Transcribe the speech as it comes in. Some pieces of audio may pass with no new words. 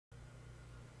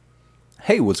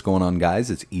Hey, what's going on,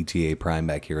 guys? It's ETA Prime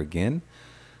back here again.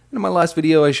 In my last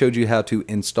video, I showed you how to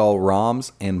install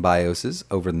ROMs and BIOSes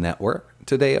over the network.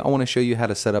 Today, I want to show you how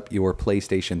to set up your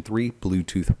PlayStation 3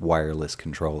 Bluetooth wireless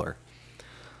controller.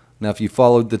 Now, if you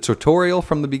followed the tutorial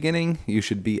from the beginning, you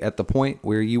should be at the point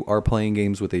where you are playing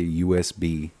games with a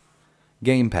USB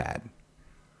gamepad.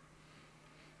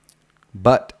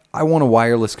 But I want a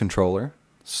wireless controller,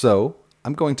 so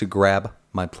I'm going to grab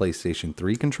my PlayStation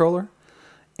 3 controller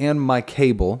and my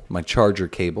cable, my charger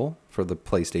cable for the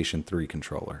PlayStation 3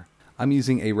 controller. I'm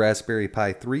using a Raspberry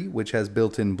Pi 3, which has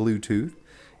built-in Bluetooth.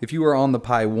 If you are on the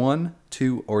Pi 1,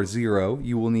 2, or 0,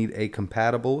 you will need a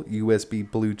compatible USB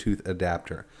Bluetooth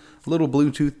adapter. A little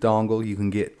Bluetooth dongle you can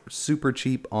get super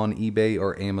cheap on eBay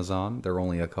or Amazon. They're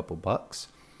only a couple bucks.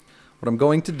 What I'm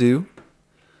going to do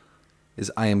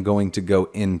is I am going to go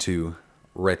into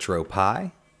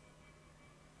Retropie.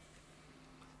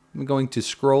 I'm going to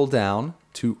scroll down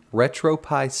to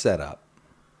Retropie Setup.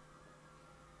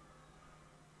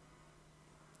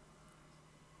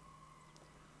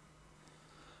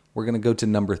 We're going to go to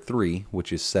number 3,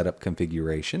 which is Setup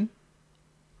Configuration.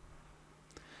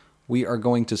 We are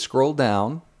going to scroll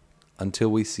down until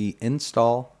we see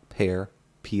Install Pair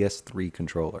PS3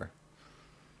 Controller.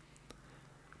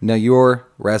 Now your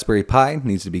Raspberry Pi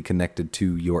needs to be connected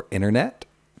to your internet.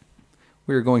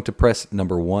 We are going to press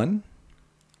number 1.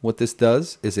 What this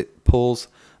does is it pulls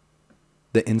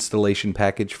the installation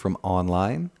package from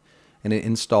online and it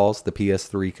installs the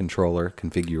PS3 controller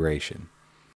configuration.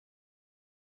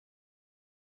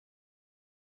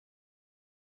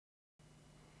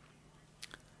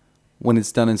 When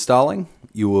it's done installing,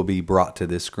 you will be brought to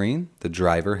this screen. The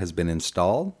driver has been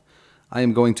installed. I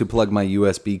am going to plug my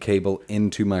USB cable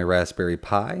into my Raspberry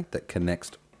Pi that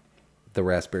connects the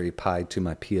Raspberry Pi to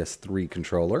my PS3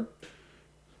 controller.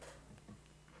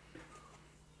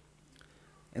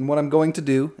 And what I'm going to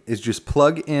do is just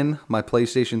plug in my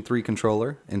PlayStation 3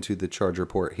 controller into the charger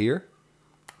port here.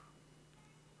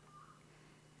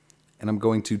 And I'm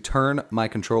going to turn my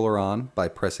controller on by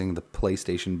pressing the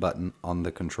PlayStation button on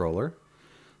the controller.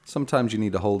 Sometimes you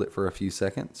need to hold it for a few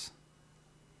seconds.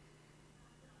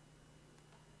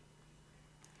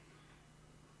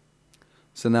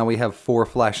 So now we have 4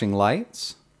 flashing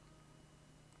lights.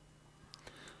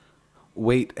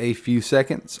 Wait a few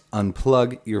seconds,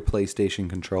 unplug your PlayStation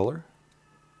controller.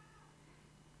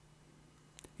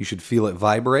 You should feel it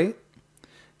vibrate.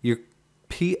 Your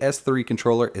PS3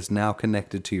 controller is now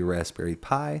connected to your Raspberry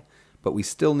Pi, but we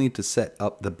still need to set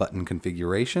up the button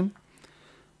configuration.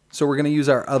 So we're going to use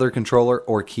our other controller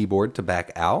or keyboard to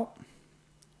back out.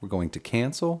 We're going to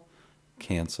cancel,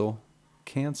 cancel,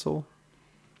 cancel.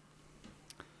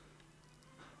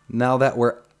 Now that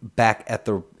we're back at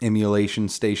the emulation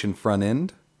station front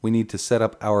end, we need to set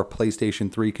up our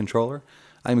PlayStation 3 controller.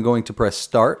 I'm going to press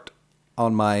start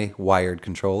on my wired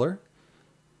controller.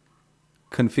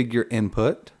 Configure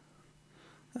input.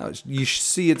 Now, you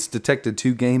see it's detected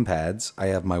 2 gamepads. I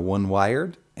have my one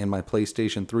wired and my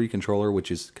PlayStation 3 controller,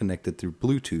 which is connected through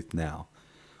Bluetooth now.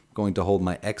 I'm going to hold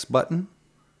my X button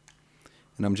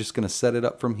and I'm just going to set it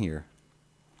up from here.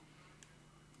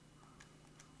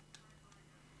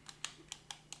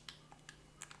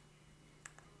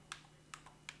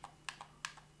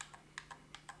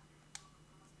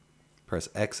 Press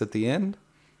X at the end,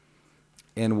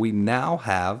 and we now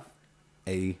have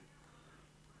a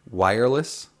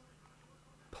wireless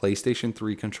PlayStation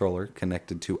 3 controller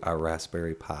connected to our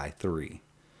Raspberry Pi 3.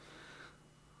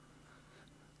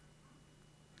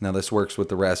 Now this works with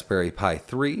the Raspberry Pi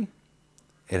 3.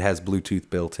 It has Bluetooth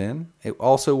built in. It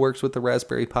also works with the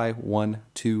Raspberry Pi 1,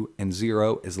 2, and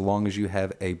 0 as long as you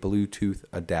have a Bluetooth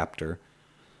adapter,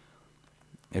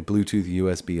 a Bluetooth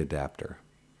USB adapter.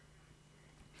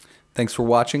 Thanks for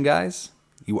watching, guys.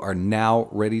 You are now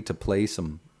ready to play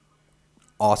some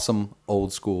awesome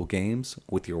old school games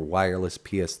with your wireless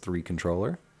PS3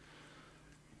 controller.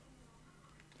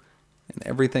 And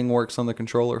everything works on the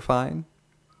controller fine.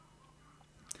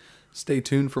 Stay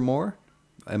tuned for more.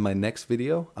 In my next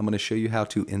video, I'm going to show you how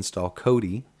to install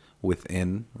Kodi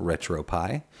within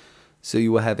Retropie, so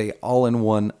you will have an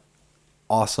all-in-one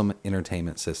awesome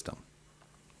entertainment system.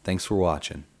 Thanks for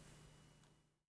watching.